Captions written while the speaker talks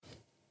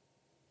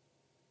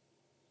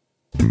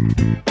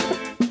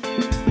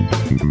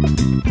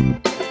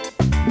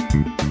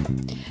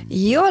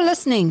You're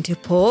listening to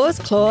Paws,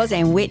 Claws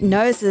and Wet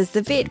Noses,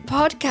 the Vet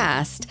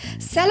Podcast,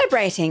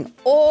 celebrating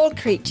all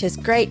creatures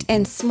great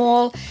and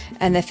small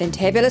and the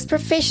fantabulous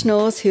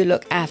professionals who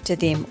look after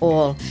them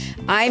all.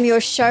 I'm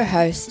your show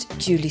host,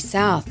 Julie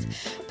South.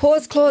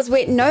 Paws, Claws,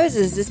 Wet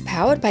Noses is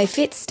powered by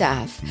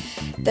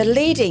VetStaff, the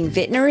leading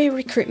veterinary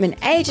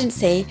recruitment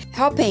agency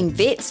helping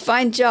vets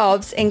find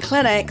jobs in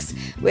clinics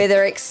where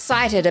they're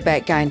excited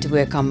about going to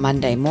work on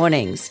Monday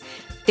mornings.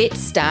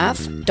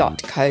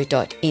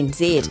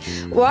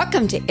 vetstaff.co.nz.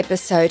 Welcome to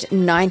episode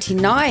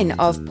 99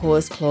 of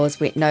Paws,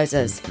 Claws, Wet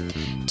Noses.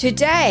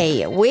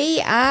 Today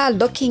we are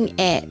looking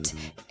at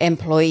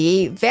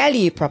employee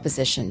value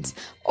propositions,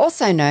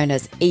 also known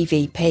as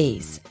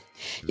EVPs.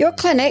 Your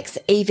clinic's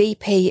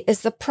EVP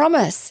is the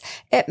promise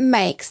it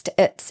makes to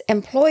its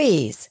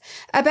employees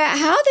about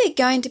how they're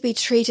going to be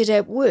treated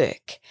at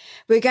work.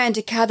 We're going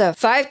to cover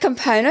 5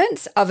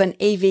 components of an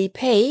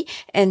EVP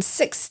and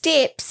 6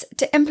 steps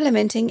to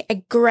implementing a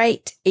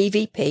great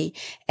EVP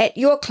at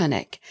your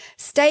clinic.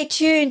 Stay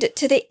tuned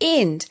to the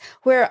end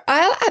where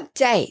I'll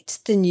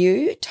update the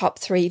new top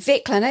 3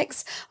 vet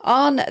clinics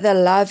on the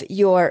Love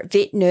Your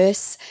Vet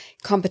Nurse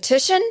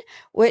competition,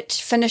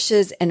 which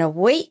finishes in a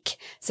week.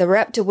 So we're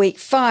up to week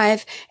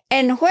 5,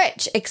 and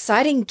which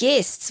exciting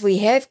guests we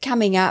have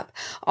coming up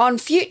on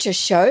future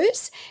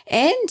shows.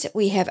 And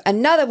we have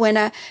another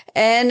winner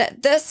in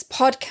this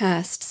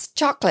podcast's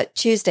Chocolate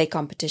Tuesday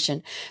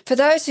competition for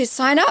those who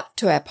sign up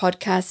to our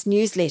podcast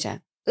newsletter.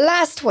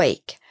 Last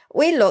week,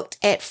 we looked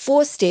at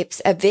 4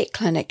 steps a vet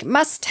clinic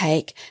must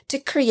take to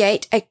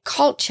create a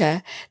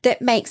culture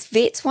that makes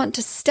vets want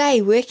to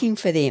stay working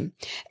for them.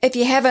 If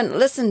you haven't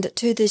listened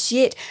to this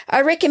yet,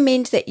 I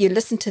recommend that you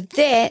listen to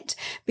that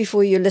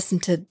before you listen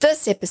to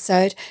this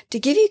episode to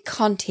give you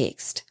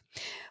context.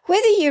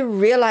 Whether you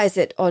realize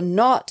it or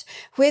not,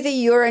 whether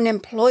you're an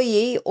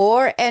employee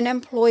or an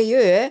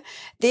employer,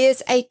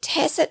 there's a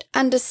tacit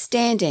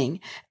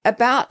understanding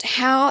about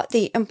how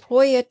the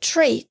employer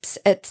treats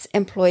its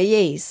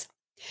employees.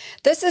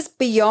 This is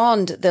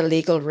beyond the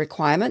legal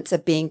requirements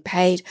of being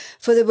paid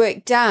for the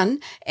work done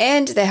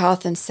and the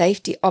health and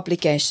safety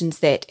obligations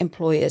that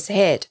employers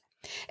had.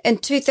 In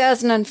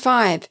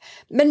 2005,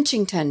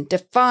 Minchington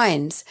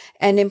defines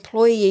an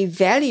employee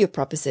value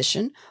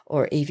proposition,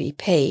 or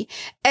EVP,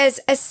 as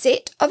a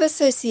set of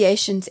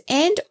associations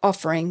and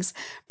offerings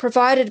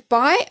provided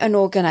by an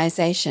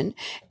organization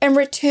in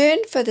return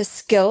for the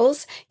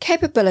skills,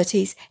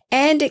 capabilities,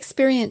 and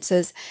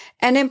experiences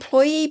an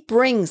employee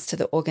brings to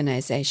the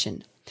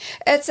organization.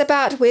 It's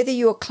about whether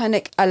your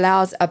clinic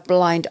allows a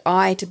blind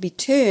eye to be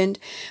turned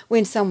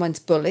when someone's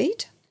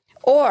bullied,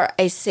 or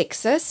a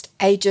sexist,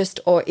 ageist,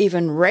 or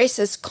even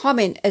racist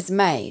comment is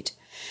made.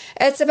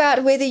 It's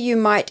about whether you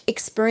might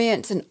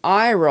experience an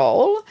eye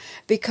roll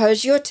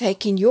because you're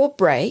taking your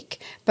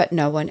break, but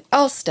no one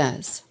else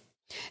does.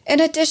 In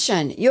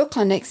addition, your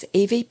clinic's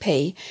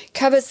EVP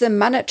covers the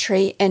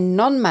monetary and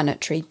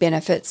non-monetary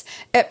benefits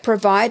it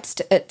provides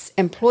to its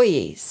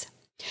employees.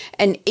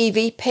 An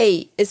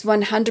EVP is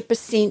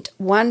 100%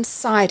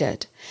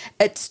 one-sided.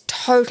 It's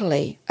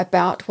totally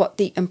about what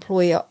the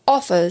employer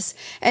offers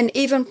and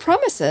even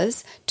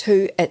promises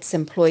to its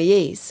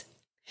employees.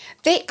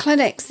 Vet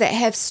clinics that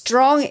have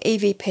strong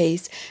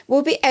EVPs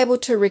will be able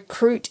to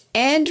recruit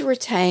and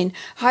retain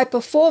high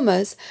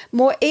performers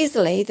more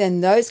easily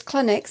than those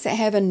clinics that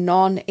have a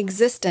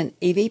non-existent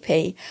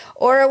EVP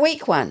or a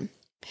weak one.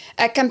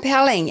 A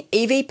compelling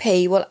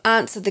EVP will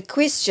answer the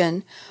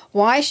question,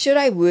 why should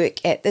I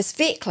work at this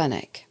vet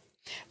clinic?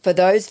 For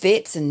those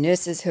vets and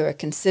nurses who are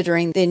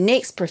considering their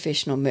next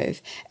professional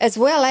move, as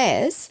well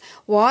as,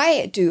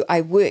 why do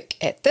I work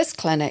at this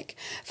clinic?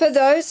 For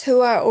those who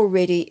are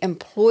already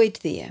employed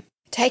there.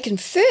 Taken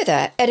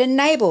further, it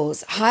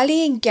enables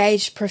highly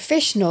engaged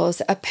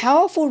professionals a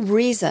powerful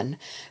reason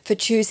for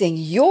choosing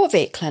your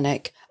vet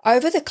clinic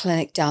over the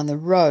clinic down the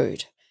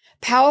road.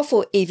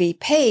 Powerful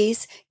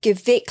EVPs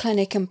give vet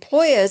clinic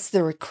employers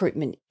the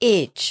recruitment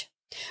edge.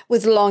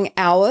 With long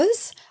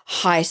hours,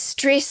 high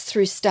stress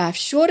through staff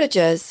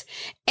shortages,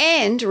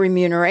 and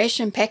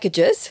remuneration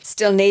packages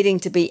still needing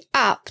to be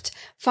upped,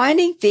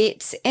 finding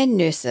vets and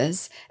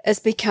nurses is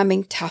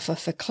becoming tougher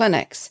for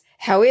clinics.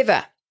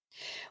 However,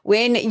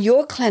 when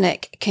your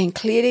clinic can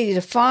clearly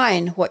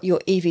define what your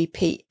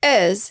EVP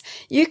is,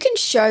 you can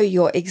show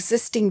your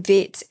existing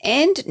vets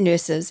and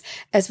nurses,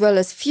 as well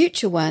as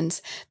future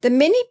ones, the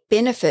many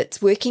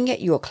benefits working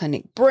at your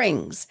clinic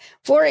brings.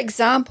 For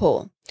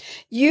example,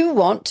 you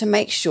want to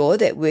make sure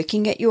that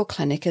working at your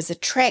clinic is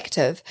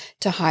attractive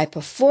to high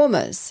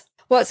performers.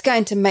 What's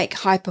going to make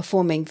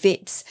high-performing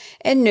vets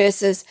and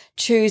nurses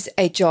choose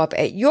a job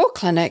at your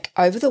clinic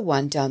over the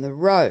one down the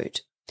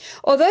road?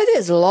 Although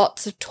there's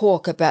lots of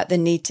talk about the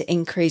need to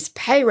increase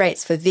pay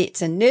rates for vets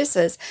and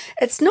nurses,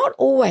 it's not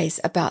always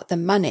about the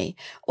money,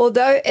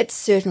 although it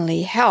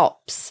certainly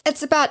helps.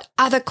 It's about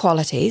other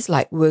qualities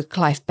like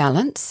work-life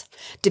balance,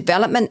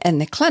 development in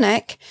the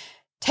clinic,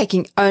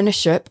 taking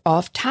ownership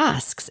of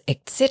tasks,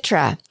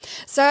 etc.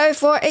 So,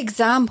 for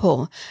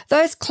example,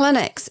 those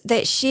clinics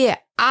that share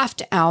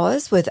after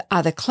hours with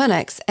other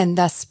clinics and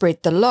thus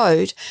spread the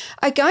load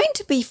are going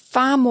to be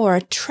far more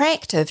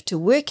attractive to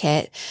work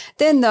at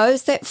than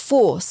those that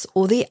force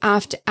all the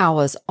after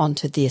hours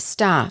onto their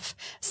staff.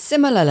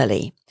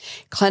 Similarly,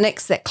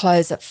 clinics that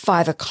close at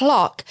 5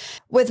 o'clock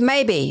with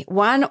maybe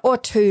 1 or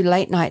 2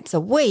 late nights a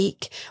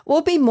week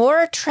will be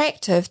more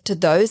attractive to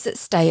those that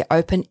stay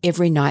open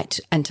every night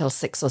until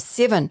 6 or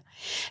 7.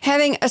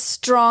 Having a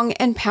strong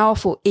and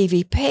powerful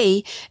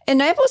EVP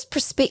enables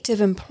prospective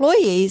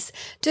employees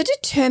to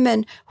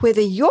determine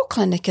whether your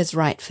clinic is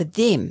right for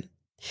them.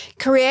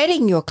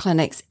 Creating your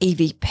clinic's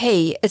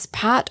EVP is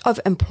part of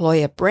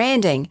employer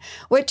branding,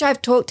 which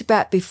I've talked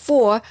about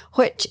before,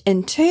 which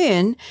in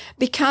turn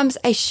becomes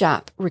a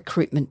sharp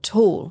recruitment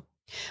tool.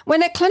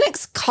 When a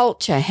clinic's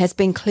culture has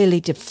been clearly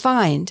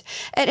defined,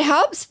 it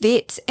helps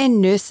vets and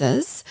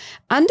nurses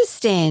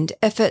understand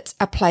if it's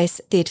a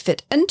place they'd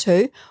fit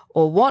into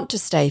or want to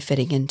stay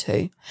fitting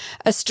into.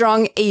 A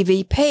strong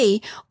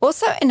EVP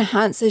also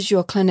enhances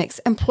your clinic's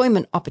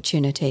employment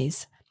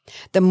opportunities.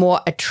 The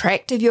more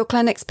attractive your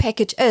clinic's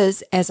package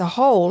is as a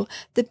whole,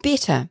 the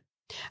better.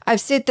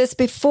 I've said this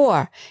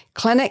before,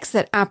 clinics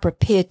that are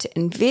prepared to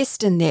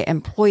invest in their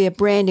employer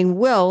branding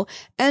will,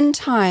 in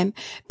time,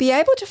 be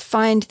able to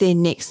find their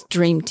next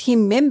dream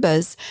team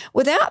members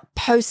without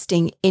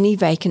posting any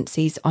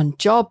vacancies on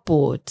job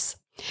boards.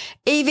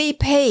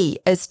 EVP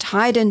is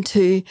tied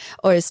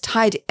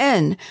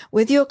in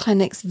with your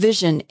clinic's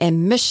vision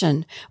and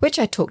mission, which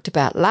I talked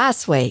about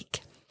last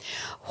week.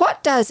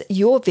 What does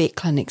your vet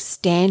clinic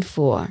stand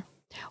for?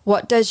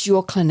 What does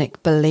your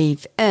clinic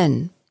believe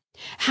in?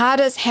 How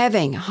does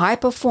having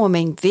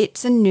high-performing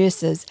vets and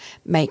nurses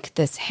make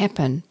this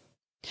happen?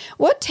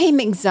 What team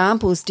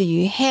examples do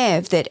you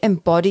have that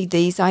embody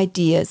these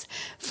ideas,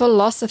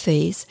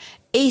 philosophies,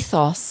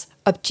 ethos,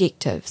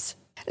 objectives?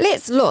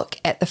 Let's look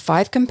at the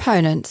 5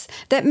 components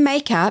that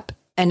make up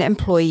an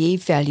employee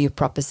value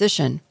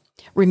proposition.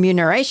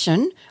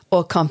 Remuneration,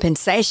 or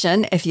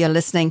compensation if you're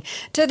listening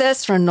to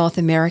this from North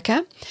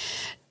America.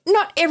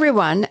 Not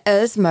everyone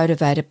is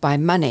motivated by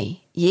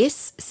money.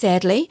 Yes,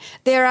 sadly,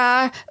 there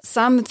are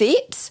some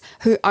vets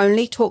who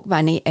only talk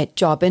money at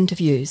job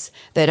interviews.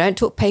 They don't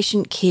talk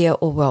patient care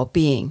or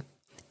well-being.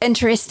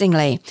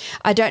 Interestingly,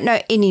 I don't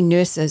know any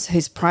nurses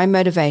whose prime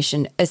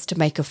motivation is to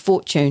make a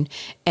fortune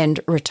and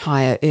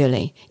retire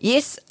early.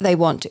 Yes, they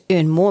want to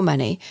earn more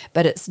money,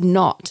 but it's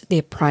not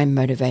their prime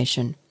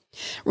motivation.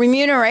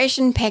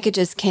 Remuneration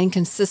packages can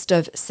consist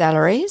of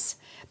salaries,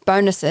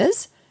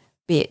 bonuses,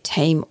 be it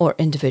team or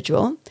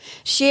individual,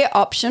 share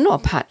option or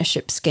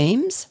partnership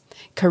schemes,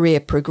 career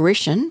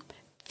progression,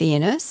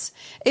 fairness,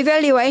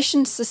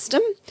 evaluation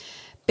system,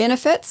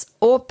 benefits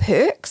or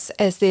perks,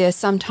 as they are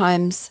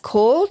sometimes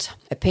called,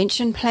 a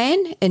pension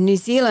plan. In New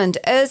Zealand,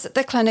 is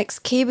the clinic's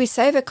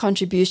KiwiSaver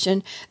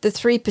contribution the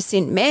 3%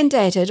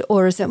 mandated,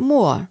 or is it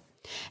more?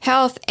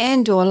 Health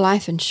and or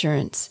life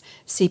insurance,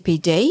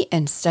 CPD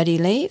and study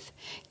leave,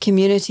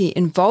 community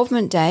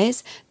involvement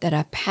days that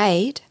are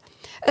paid,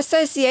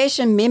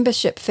 association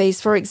membership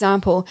fees, for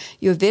example,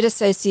 your Vet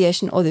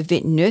Association or the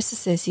Vet Nurse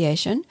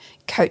Association,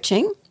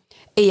 coaching,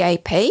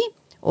 EAP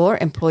or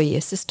Employee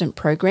Assistant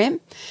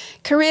Program,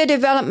 career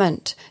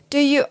development. Do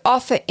you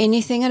offer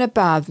anything and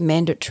above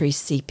mandatory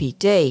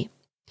CPD?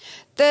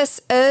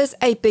 This is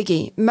a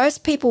biggie.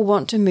 Most people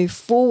want to move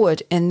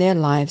forward in their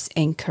lives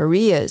and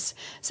careers.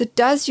 So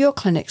does your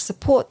clinic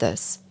support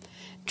this?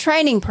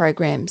 Training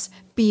programs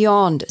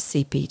beyond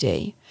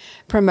CPD,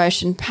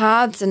 promotion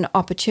paths and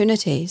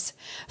opportunities.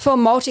 For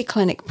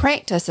multi-clinic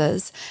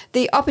practices,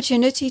 the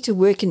opportunity to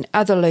work in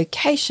other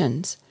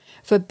locations.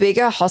 For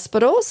bigger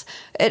hospitals,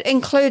 it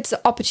includes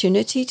the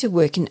opportunity to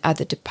work in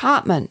other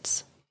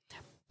departments.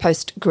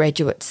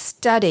 Postgraduate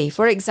study,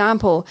 for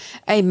example,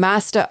 a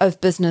Master of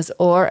Business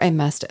or a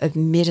Master of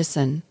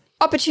Medicine.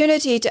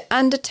 Opportunity to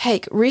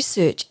undertake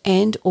research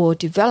and or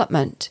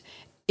development.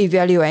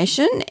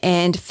 Evaluation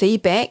and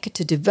feedback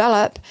to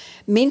develop,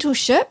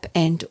 mentorship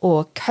and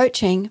or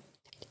coaching,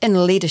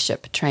 and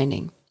leadership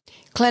training.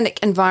 Clinic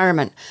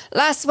environment.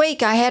 Last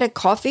week I had a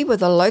coffee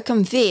with a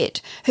locum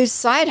vet whose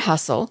side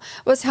hustle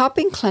was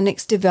helping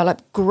clinics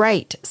develop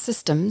great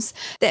systems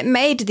that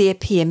made their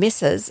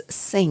PMSs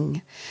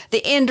sing.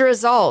 The end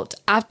result,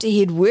 after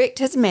he'd worked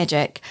his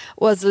magic,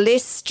 was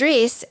less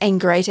stress and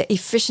greater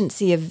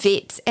efficiency of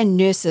vets and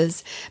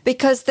nurses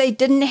because they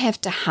didn't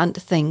have to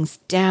hunt things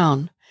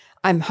down.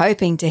 I'm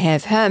hoping to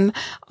have him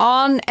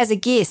on as a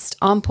guest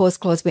on Paws,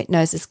 Claws, Wet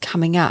Noses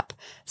coming up,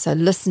 so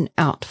listen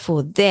out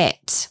for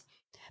that.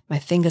 My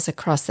fingers are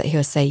crossed that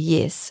he'll say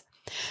yes.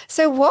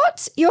 So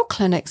what's your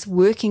clinic's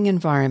working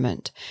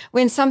environment?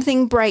 When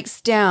something breaks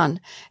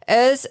down,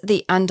 is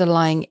the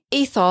underlying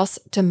ethos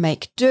to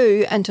make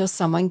do until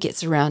someone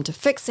gets around to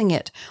fixing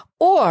it?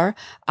 Or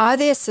are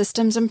there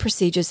systems and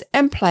procedures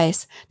in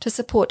place to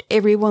support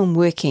everyone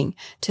working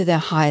to their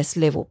highest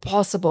level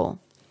possible?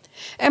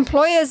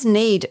 Employers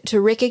need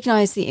to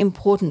recognise the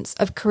importance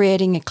of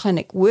creating a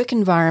clinic work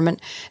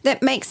environment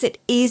that makes it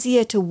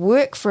easier to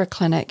work for a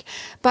clinic,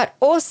 but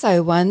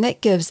also one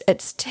that gives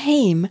its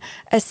team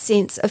a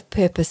sense of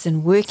purpose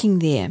in working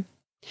there.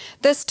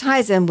 This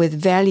ties in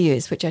with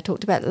values, which I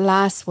talked about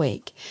last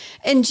week.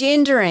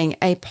 Engendering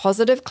a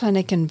positive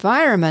clinic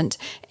environment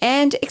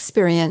and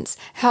experience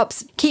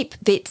helps keep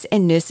vets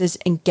and nurses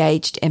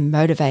engaged and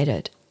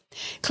motivated.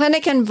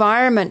 Clinic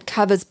environment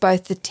covers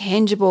both the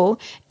tangible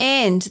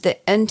and the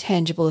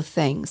intangible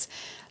things,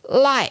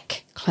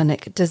 like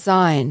clinic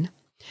design,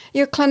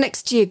 your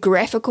clinic's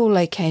geographical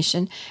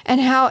location,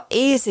 and how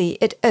easy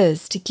it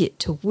is to get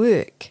to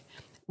work,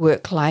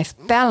 work-life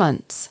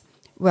balance,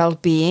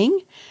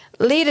 well-being,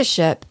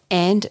 leadership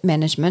and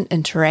management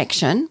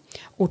interaction,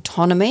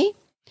 autonomy,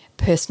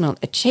 personal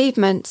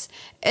achievements,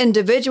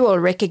 individual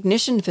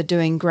recognition for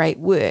doing great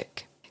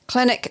work.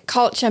 Clinic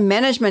culture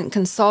management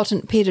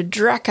consultant Peter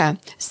Drucker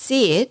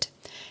said,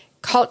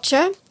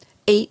 "Culture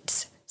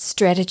eats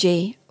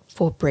strategy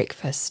for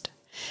breakfast."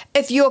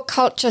 If your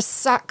culture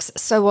sucks,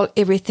 so will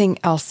everything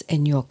else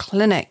in your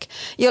clinic.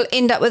 You'll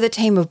end up with a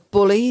team of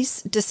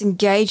bullies,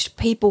 disengaged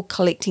people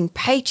collecting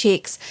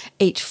paychecks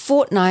each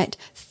fortnight,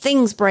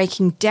 things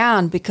breaking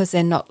down because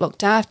they're not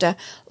looked after,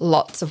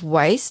 lots of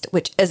waste,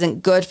 which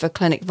isn't good for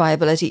clinic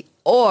viability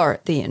or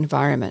the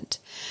environment.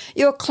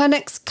 Your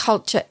clinic's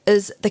culture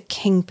is the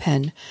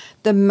kingpin,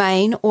 the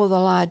main or the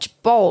large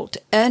bolt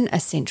in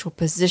a central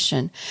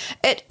position.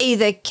 It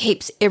either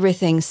keeps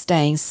everything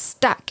staying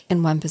stuck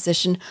in one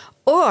position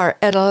or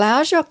it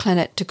allows your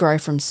clinic to grow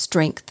from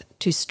strength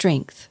to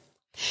strength.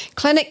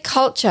 Clinic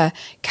culture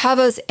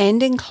covers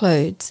and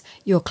includes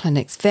your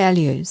clinic's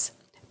values,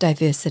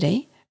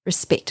 diversity,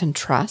 respect and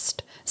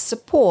trust,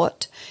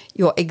 support,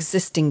 your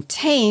existing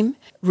team,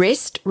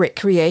 rest,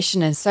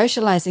 recreation and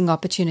socializing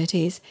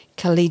opportunities,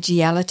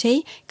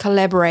 collegiality,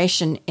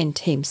 collaboration and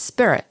team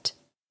spirit.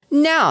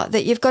 Now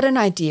that you've got an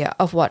idea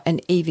of what an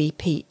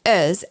EVP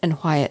is and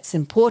why it's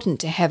important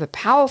to have a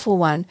powerful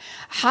one,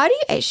 how do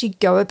you actually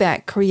go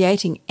about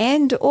creating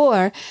and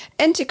or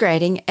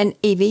integrating an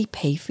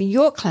EVP for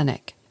your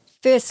clinic?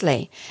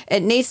 Firstly,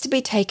 it needs to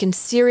be taken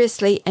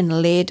seriously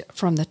and led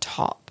from the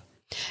top.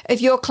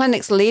 If your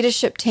clinic's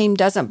leadership team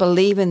doesn't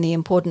believe in the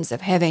importance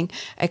of having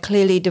a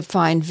clearly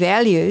defined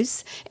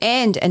values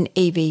and an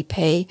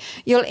EVP,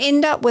 you'll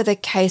end up with a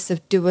case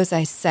of do as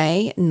I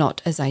say,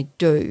 not as I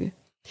do.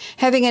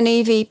 Having an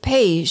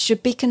EVP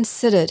should be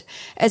considered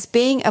as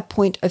being a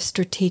point of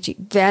strategic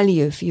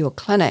value for your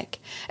clinic.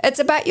 It's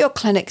about your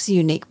clinic's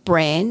unique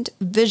brand,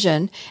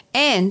 vision,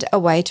 and a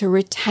way to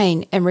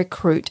retain and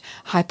recruit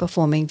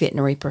high-performing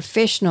veterinary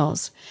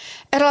professionals.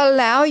 It'll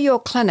allow your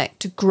clinic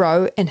to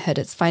grow and hit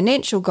its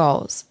financial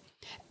goals.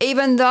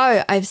 Even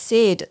though I've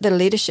said the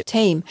leadership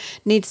team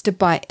needs to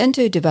buy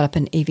into develop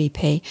an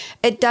EVP,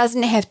 it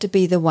doesn't have to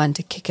be the one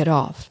to kick it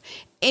off.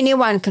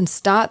 Anyone can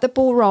start the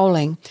ball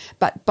rolling,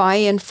 but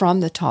buy-in from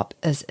the top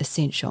is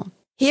essential.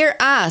 Here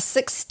are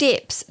 6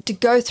 steps to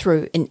go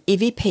through in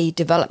EVP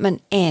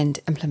development and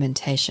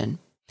implementation.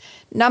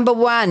 Number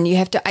 1, you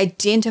have to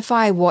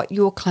identify what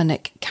your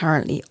clinic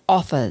currently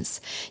offers.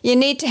 You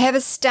need to have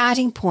a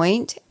starting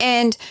point,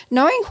 and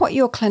knowing what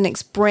your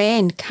clinic's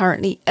brand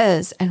currently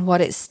is and what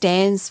it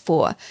stands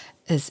for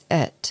is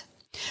it.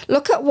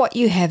 Look at what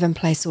you have in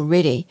place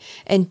already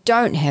and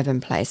don't have in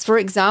place. For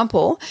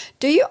example,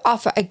 do you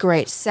offer a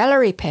great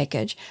salary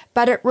package,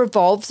 but it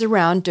revolves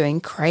around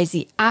doing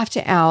crazy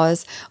after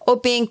hours or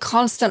being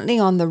constantly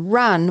on the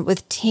run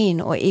with 10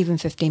 or even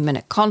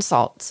 15-minute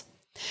consults?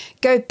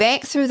 Go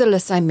back through the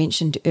list I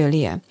mentioned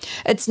earlier.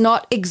 It's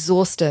not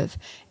exhaustive.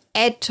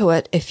 Add to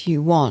it if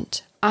you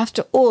want.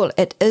 After all,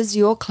 it is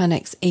your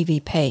clinic's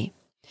EVP.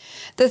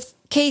 The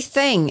key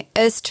thing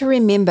is to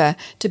remember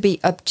to be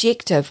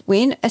objective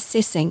when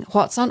assessing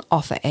what's on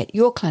offer at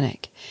your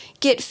clinic.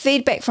 Get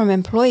feedback from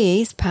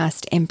employees,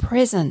 past and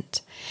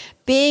present.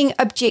 Being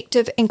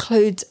objective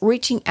includes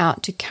reaching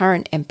out to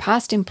current and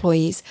past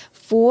employees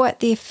for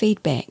their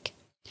feedback.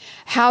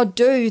 How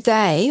do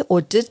they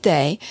or did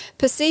they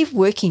perceive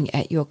working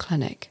at your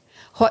clinic?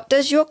 What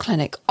does your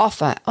clinic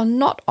offer or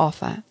not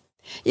offer?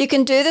 You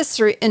can do this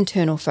through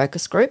internal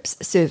focus groups,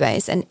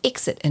 surveys, and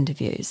exit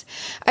interviews.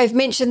 I've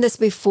mentioned this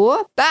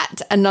before,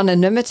 but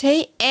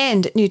anonymity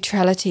and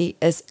neutrality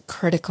is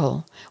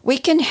critical. We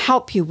can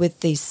help you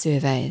with these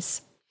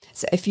surveys.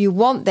 So if you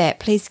want that,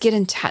 please get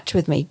in touch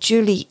with me,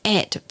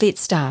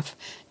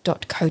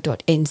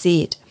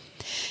 julie@vetstaff.co.nz.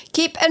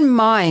 Keep in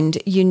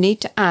mind you need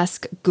to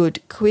ask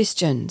good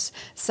questions.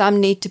 Some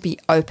need to be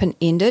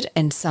open-ended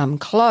and some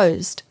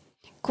closed.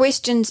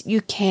 Questions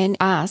you can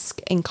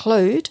ask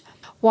include: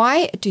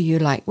 why do you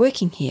like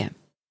working here?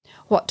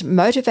 What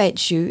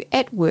motivates you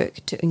at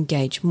work to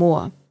engage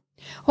more?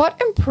 What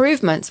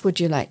improvements would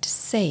you like to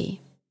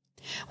see?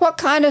 What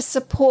kind of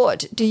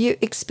support do you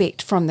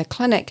expect from the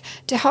clinic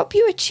to help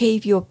you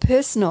achieve your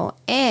personal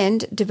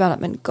and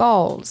development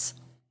goals?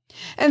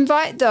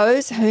 Invite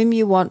those whom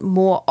you want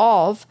more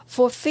of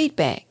for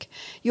feedback.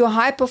 Your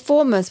high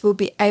performers will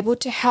be able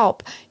to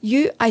help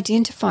you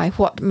identify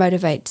what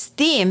motivates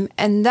them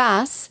and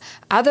thus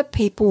other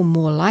people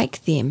more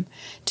like them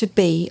to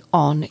be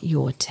on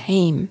your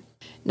team.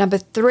 Number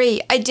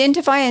 3,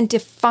 identify and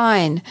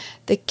define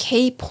the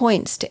key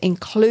points to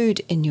include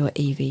in your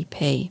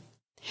EVP.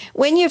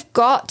 When you've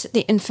got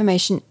the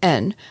information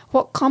in,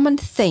 what common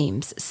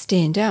themes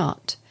stand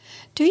out?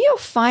 Do your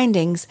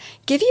findings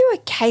give you a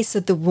case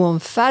of the warm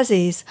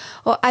fuzzies,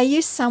 or are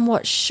you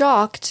somewhat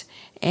shocked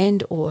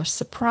and or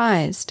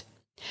surprised?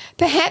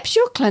 Perhaps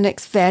your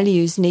clinic's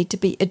values need to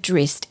be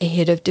addressed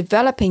ahead of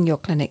developing your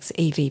clinic's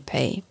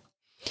EVP.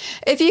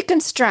 If you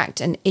construct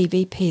an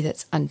EVP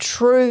that's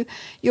untrue,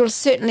 you'll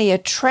certainly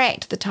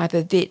attract the type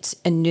of vets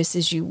and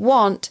nurses you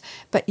want,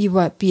 but you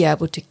won't be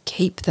able to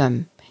keep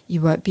them. You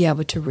won't be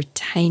able to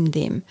retain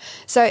them.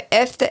 So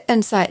if the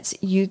insights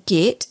you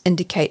get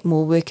indicate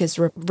more work is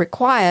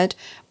required,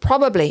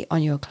 probably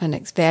on your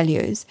clinic's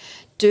values,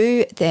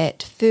 do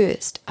that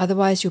first.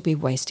 Otherwise, you'll be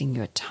wasting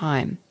your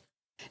time.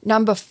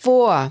 Number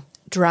 4,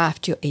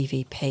 draft your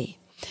EVP.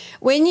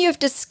 When you've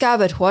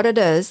discovered what it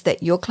is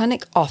that your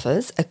clinic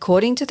offers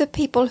according to the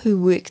people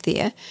who work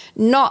there,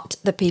 not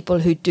the people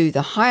who do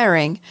the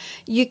hiring,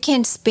 you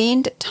can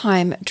spend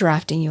time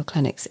drafting your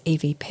clinic's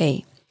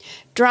EVP.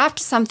 Draft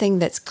something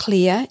that's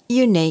clear,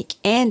 unique,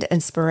 and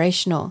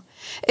inspirational.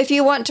 If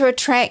you want to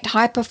attract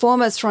high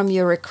performers from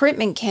your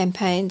recruitment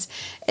campaigns,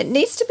 it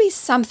needs to be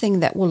something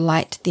that will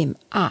light them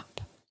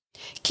up.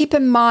 Keep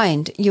in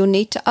mind you'll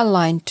need to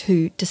align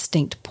 2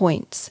 distinct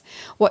points: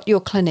 what your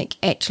clinic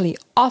actually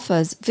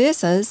offers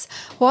versus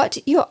what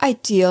your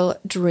ideal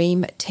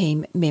dream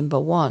team member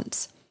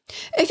wants.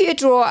 If you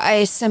draw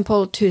a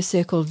simple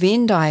 2-circle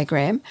Venn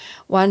diagram,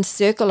 one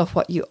circle of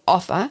what you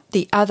offer,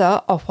 the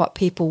other of what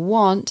people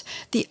want,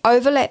 the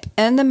overlap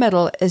in the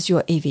middle is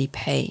your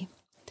EVP.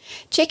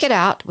 Check it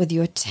out with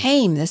your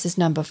team. This is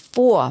number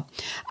 4.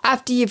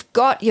 After you've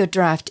got your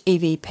draft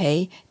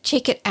EVP,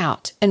 check it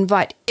out.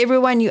 Invite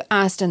everyone you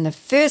asked in the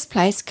first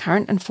place,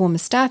 current and former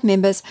staff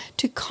members,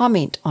 to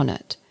comment on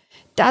it.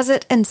 Does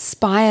it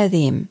inspire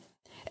them?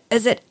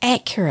 Is it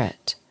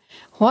accurate?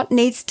 What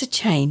needs to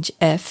change,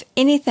 if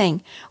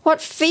anything?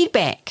 What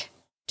feedback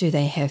do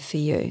they have for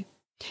you?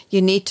 You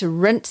need to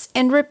rinse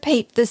and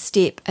repeat this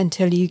step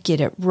until you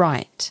get it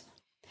right.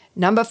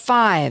 Number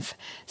 5,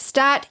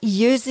 start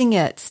using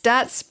it.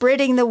 Start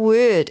spreading the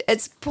word.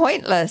 It's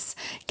pointless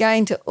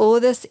going to all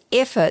this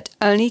effort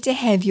only to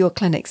have your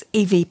clinic's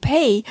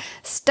EVP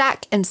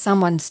stuck in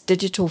someone's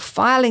digital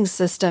filing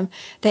system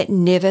that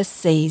never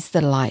sees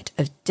the light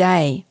of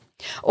day.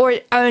 Or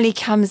it only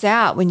comes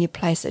out when you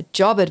place a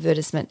job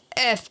advertisement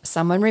if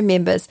someone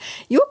remembers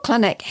your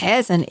clinic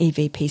has an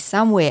EVP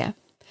somewhere.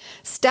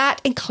 Start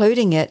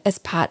including it as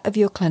part of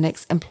your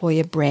clinic's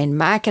employer brand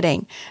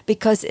marketing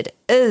because it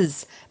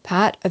is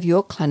part of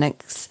your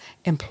clinic's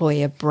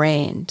employer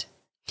brand.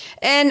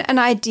 In an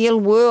ideal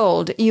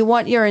world, you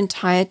want your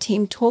entire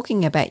team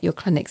talking about your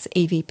clinic's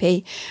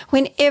EVP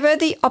whenever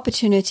the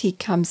opportunity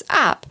comes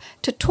up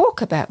to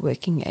talk about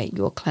working at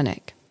your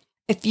clinic.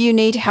 If you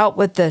need help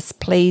with this,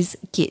 please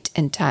get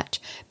in touch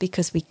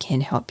because we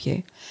can help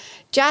you.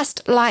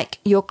 Just like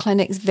your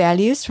clinic's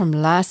values from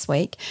last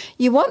week,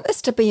 you want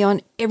this to be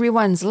on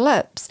everyone's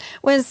lips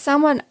when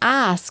someone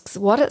asks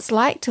what it's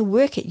like to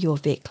work at your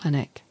vet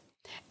clinic.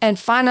 And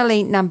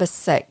finally, number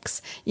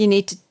 6, you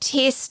need to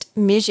test,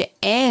 measure,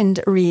 and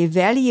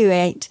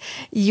reevaluate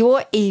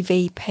your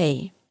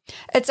EVP.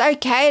 It's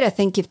okay to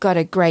think you've got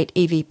a great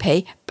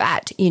EVP,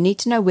 but you need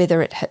to know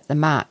whether it hits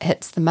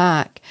the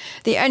mark.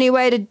 The only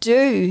way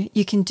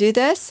you can do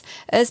this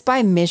is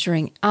by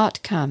measuring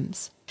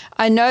outcomes.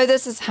 I know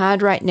this is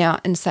hard right now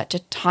in such a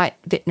tight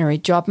veterinary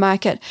job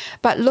market,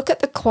 but look at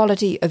the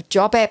quality of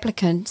job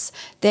applicants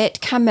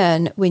that come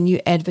in when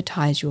you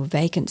advertise your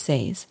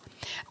vacancies.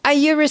 Are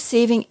you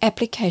receiving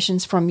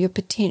applications from your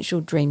potential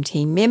dream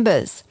team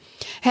members?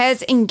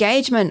 Has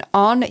engagement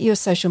on your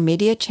social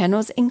media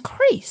channels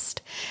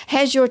increased?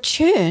 Has your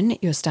churn,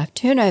 your staff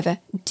turnover,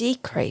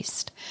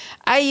 decreased?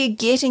 Are you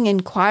getting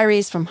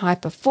inquiries from high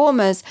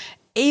performers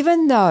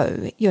even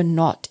though you're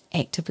not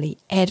actively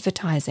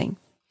advertising?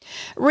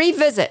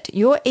 Revisit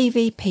your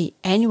EVP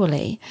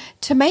annually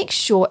to make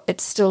sure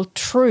it's still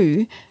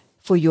true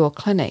for your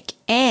clinic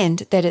and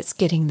that it's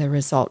getting the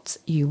results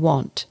you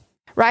want.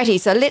 Righty,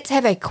 so let's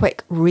have a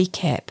quick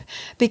recap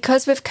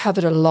because we've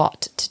covered a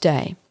lot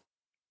today.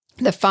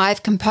 The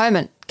 5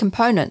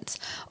 components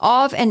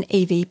of an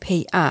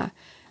EVP are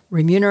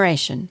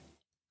remuneration,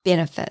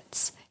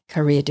 benefits,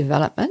 career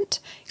development,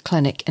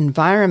 clinic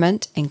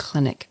environment, and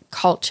clinic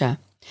culture.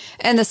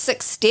 And the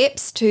 6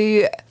 steps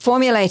to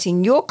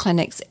formulating your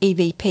clinic's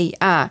EVP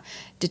are: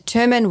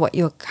 determine what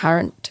your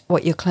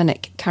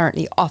clinic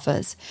currently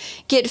offers.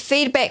 Get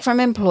feedback from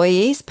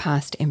employees,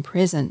 past and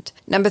present.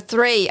 Number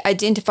 3,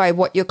 identify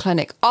what your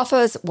clinic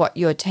offers, what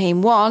your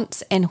team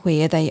wants, and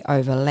where they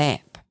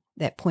overlap.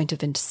 That point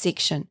of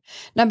intersection.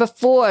 Number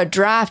 4,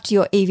 draft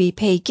your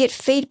EVP. Get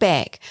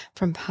feedback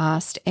from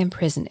past and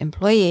present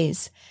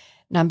employees.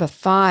 Number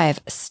 5,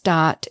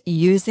 start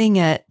using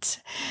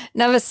it.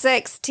 Number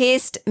 6,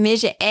 test,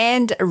 measure,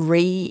 and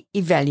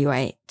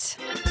re-evaluate.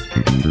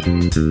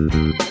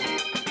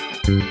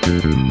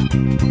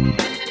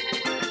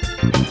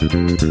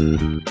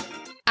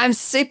 I'm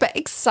super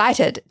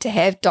excited to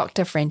have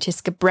Dr.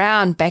 Francesca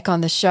Brown back on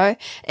the show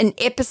in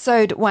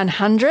episode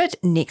 100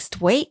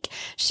 next week.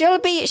 She'll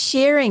be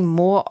sharing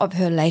more of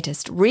her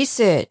latest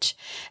research.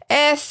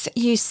 If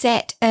you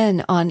sat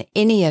in on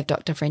any of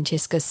Dr.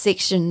 Francesca's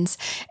sections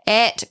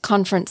at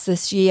conference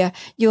this year,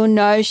 you'll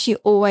know she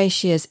always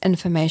shares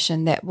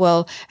information that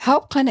will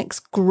help clinics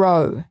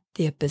grow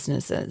their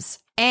businesses.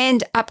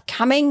 And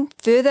upcoming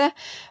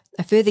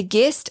a further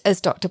guest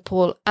is Dr.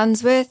 Paul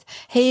Unsworth.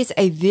 He's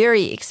a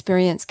very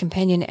experienced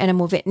companion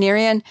animal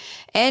veterinarian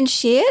and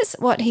shares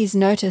what he's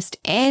noticed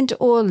and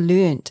or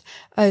learnt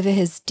over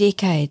his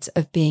decades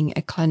of being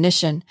a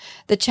clinician,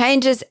 the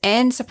changes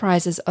and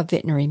surprises of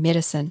veterinary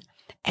medicine.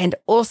 And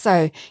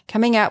also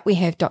coming up, we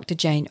have Dr.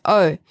 Jane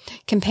O,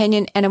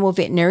 companion animal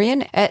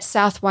veterinarian at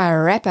South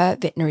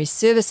Wairarapa Veterinary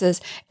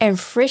Services and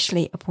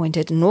freshly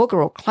appointed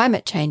inaugural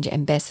climate change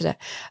ambassador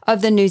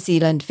of the New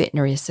Zealand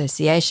Veterinary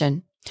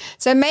Association.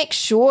 So make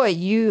sure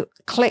you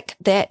click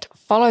that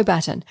follow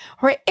button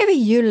wherever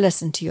you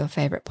listen to your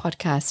favorite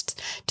podcasts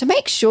to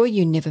make sure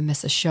you never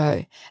miss a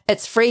show.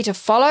 It's free to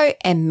follow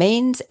and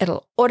means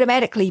it'll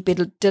automatically be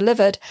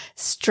delivered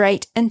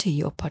straight into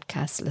your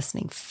podcast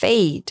listening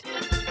feed.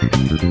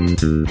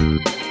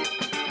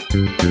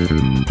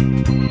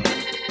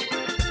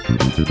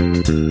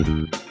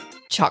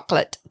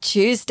 Chocolate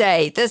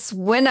Tuesday. This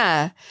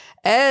week's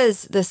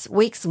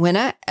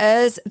winner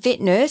is vet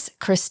nurse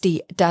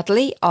Christy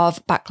Dudley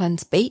of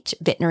Bucklands Beach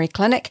Veterinary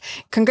Clinic.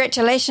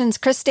 Congratulations,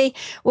 Christy.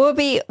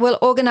 We'll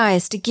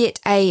organise to get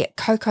a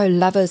Cocoa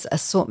Lovers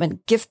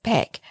Assortment gift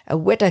pack, a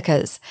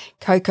Whittaker's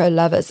Cocoa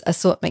Lovers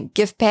Assortment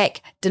gift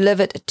pack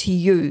delivered to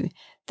you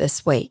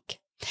this week.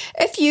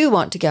 If you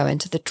want to go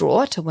into the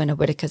draw to win a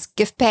Whittaker's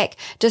gift pack,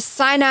 just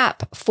sign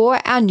up for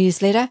our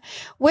newsletter,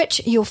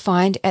 which you'll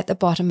find at the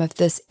bottom of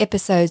this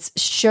episode's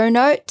show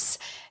notes.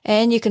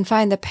 And you can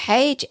find the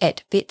page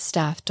at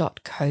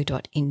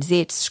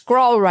vetstaff.co.nz.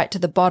 Scroll right to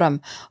the bottom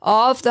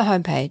of the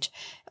homepage.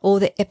 All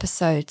the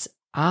episodes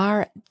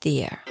are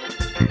there.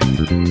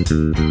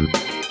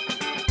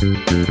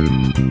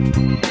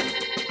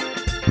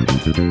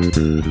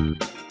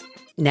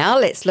 Now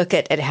let's look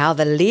at how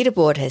the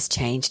leaderboard has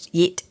changed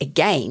yet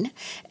again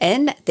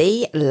in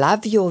the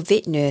Love Your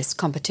Vet Nurse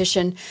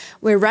competition.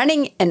 We're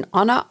running in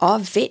honour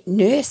of Vet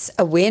Nurse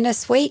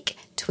Awareness Week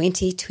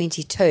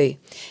 2022.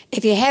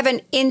 If you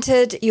haven't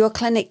entered your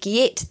clinic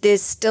yet,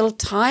 there's still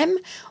time,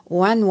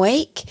 1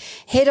 week.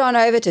 Head on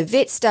over to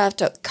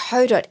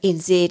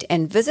vetstaff.co.nz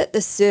and visit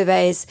the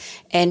surveys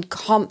and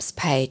comps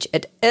page.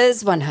 It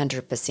is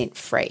 100%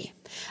 free.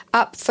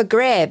 Up for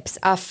grabs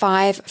are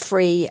 5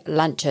 free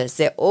lunches.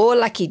 They're all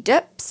lucky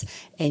dips,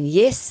 and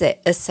yes, there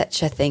is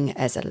such a thing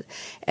as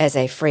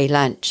a free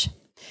lunch.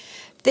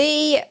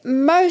 The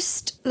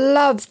most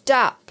loved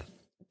up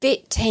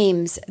vet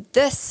teams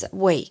this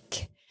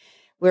week.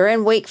 We're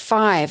in week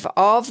 5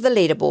 of the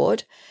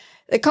leaderboard.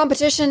 The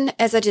competition,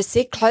 as I just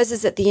said,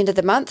 closes at the end of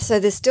the month, so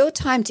there's still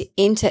time to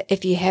enter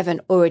if you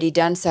haven't already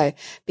done so,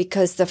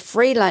 because the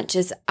free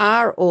lunches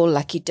are all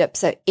lucky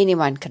dips, so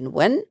anyone can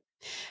win.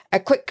 A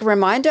quick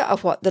reminder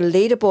of what the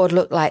leaderboard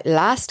looked like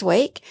last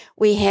week.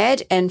 We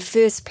had in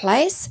first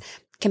place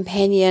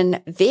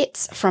Companion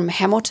Vets from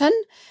Hamilton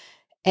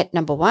at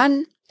number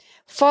 1,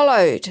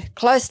 followed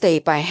closely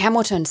by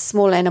Hamilton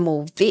Small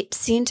Animal Vet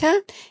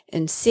Centre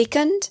in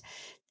second.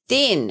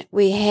 Then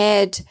we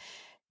had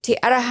Te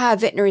Araha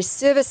Veterinary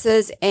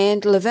Services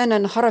and Levin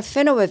and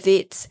Horowhenua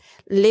Vets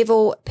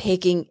level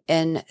pegging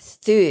in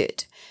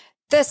third.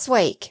 This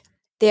week,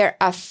 there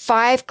are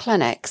 5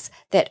 clinics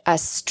that are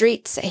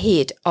streets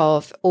ahead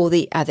of all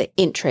the other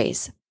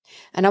entries.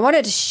 And I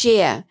wanted to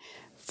share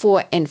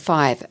 4 and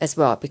 5 as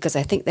well, because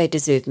I think they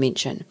deserve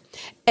mention.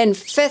 In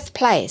 5th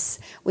place,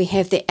 we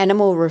have the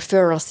Animal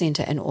Referral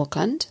Centre in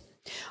Auckland.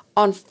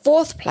 On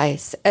 4th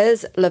place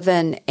is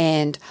Levin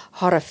and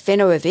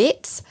Horowhenua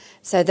Vets.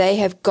 So they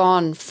have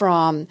gone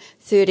from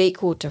 3rd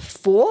equal to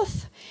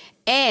 4th.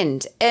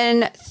 And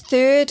in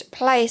 3rd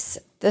place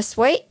this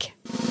week,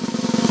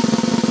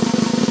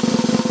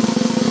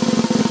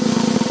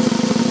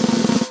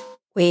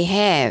 we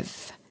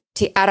have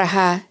Te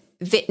Araha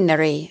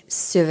Veterinary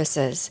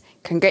Services.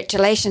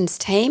 Congratulations,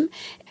 team.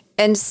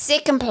 In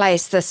 2nd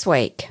place this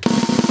week,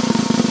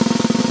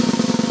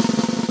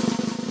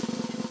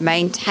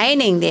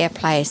 maintaining their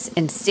place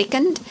in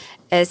 2nd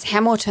is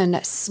Hamilton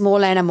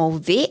Small Animal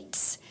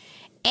Vets.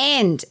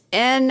 And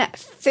in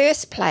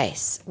 1st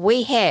place,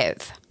 we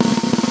have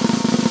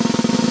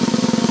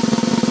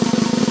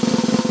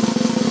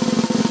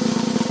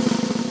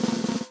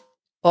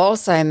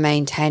also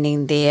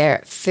maintaining their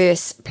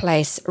 1st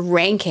place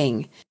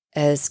ranking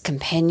is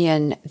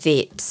Companion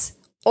Vets,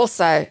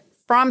 also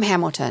from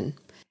Hamilton.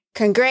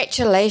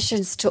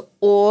 Congratulations to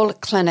all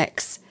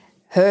clinics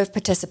who have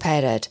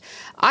participated.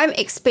 I'm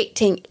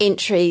expecting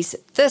entries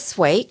this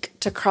week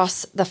to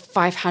cross the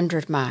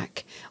 500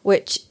 mark,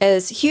 which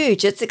is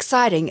huge. It's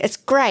exciting. It's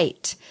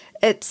great.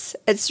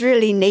 It's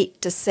really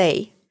neat to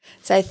see.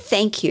 So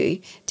thank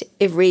you to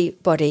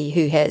everybody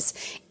who has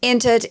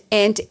entered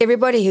and to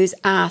everybody who's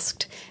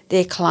asked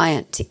their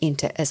client to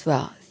enter as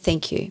well.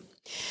 Thank you.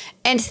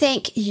 And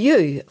thank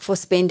you for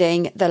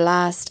spending the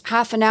last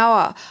half an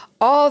hour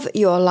of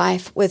your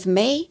life with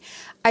me.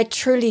 I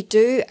truly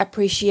do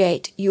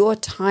appreciate your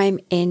time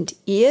and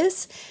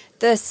ears.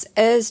 This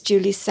is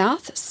Julie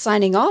South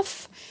signing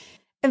off,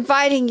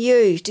 inviting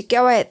you to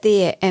go out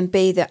there and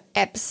be the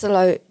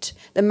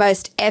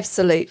most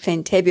absolute,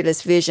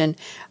 fantabulous version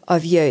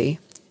of you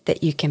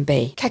that you can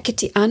be. Ka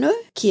kite anō,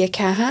 kia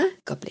kaha,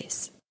 God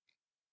bless.